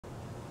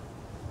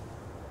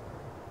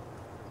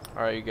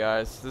Alright you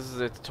guys, this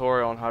is a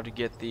tutorial on how to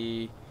get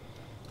the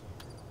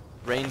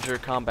Ranger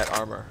Combat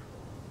Armor,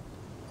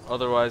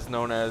 otherwise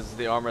known as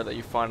the armor that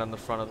you find on the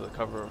front of the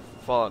cover of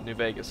Fallout New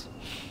Vegas.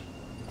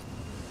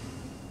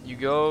 You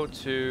go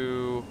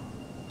to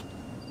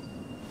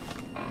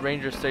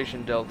Ranger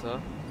Station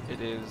Delta.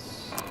 It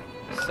is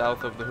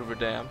south of the Hoover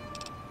Dam.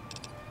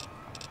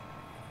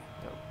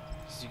 Yep.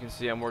 As you can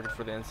see, I'm working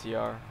for the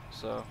NCR,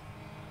 so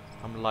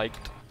I'm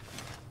liked.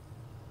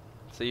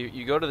 So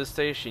you go to the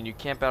station, you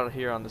camp out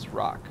here on this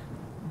rock.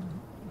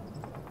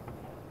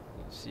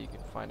 Let's see, you can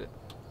find it.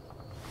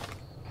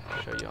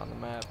 I'll show you on the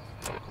map.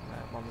 Local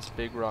map, on this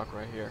big rock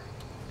right here.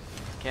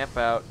 Camp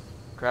out,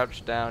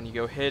 crouch down, you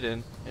go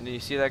hidden, and then you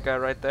see that guy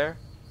right there?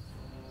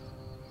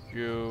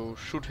 You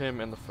shoot him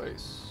in the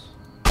face.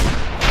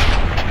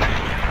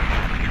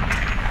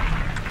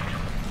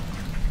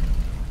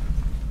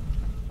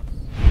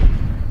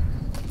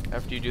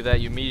 After you do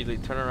that, you immediately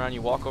turn around,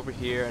 you walk over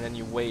here, and then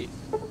you wait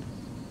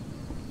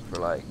for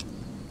like,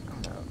 I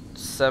don't know,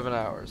 7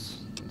 hours,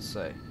 let's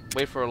say.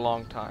 Wait for a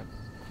long time.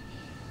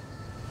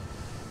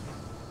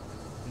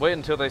 Wait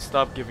until they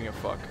stop giving a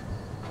fuck.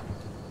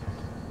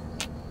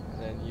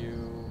 And then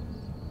you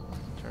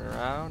turn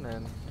around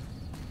and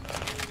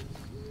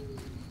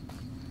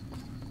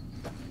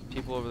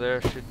people over there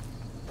should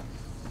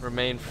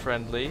remain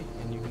friendly,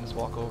 and you can just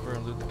walk over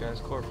and loot the guy's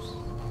corpse.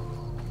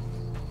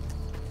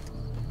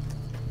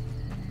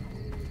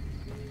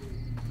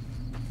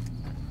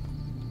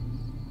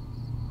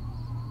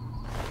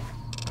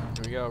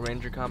 Here we go,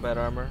 Ranger Combat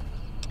Armor,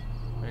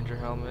 Ranger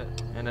Helmet,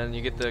 and then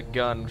you get the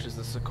gun, which is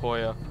the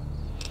Sequoia.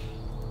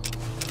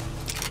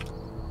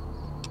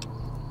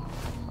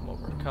 I'm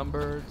over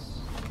encumbered,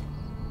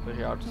 but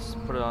here, I'll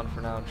just put it on for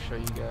now and show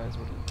you guys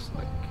what it looks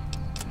like.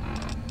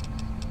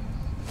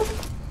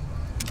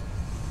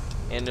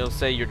 And it'll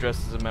say you're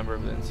dressed as a member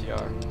of the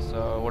NCR,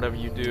 so whatever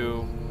you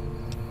do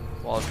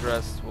while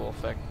dressed will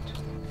affect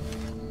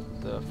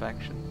the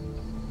faction.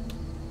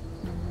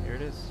 Here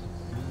it is.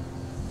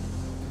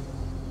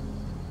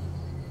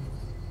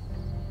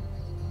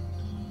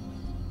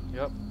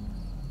 Yep.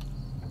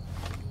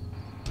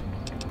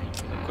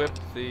 Equip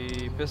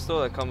the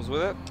pistol that comes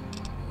with it.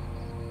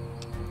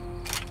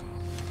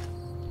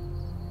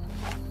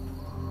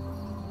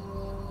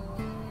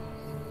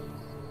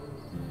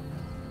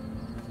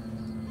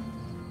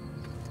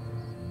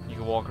 You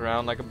can walk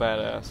around like a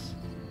badass.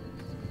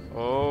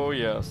 Oh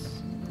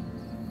yes.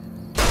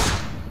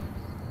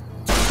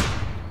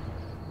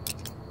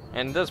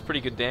 And it does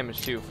pretty good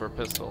damage too for a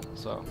pistol,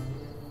 so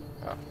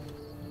yeah.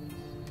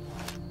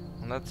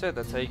 And that's it.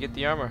 That's how you get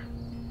the armor.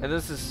 And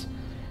this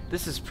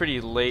is pretty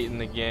late in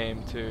the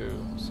game too.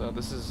 So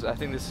I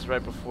think this is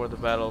right before the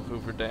Battle of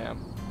Hoover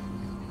Dam.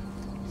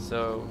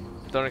 So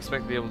don't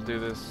expect to be able to do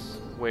this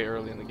way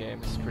early in the game.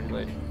 This is pretty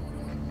late.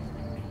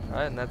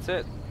 Alright, and that's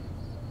it.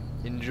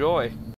 Enjoy.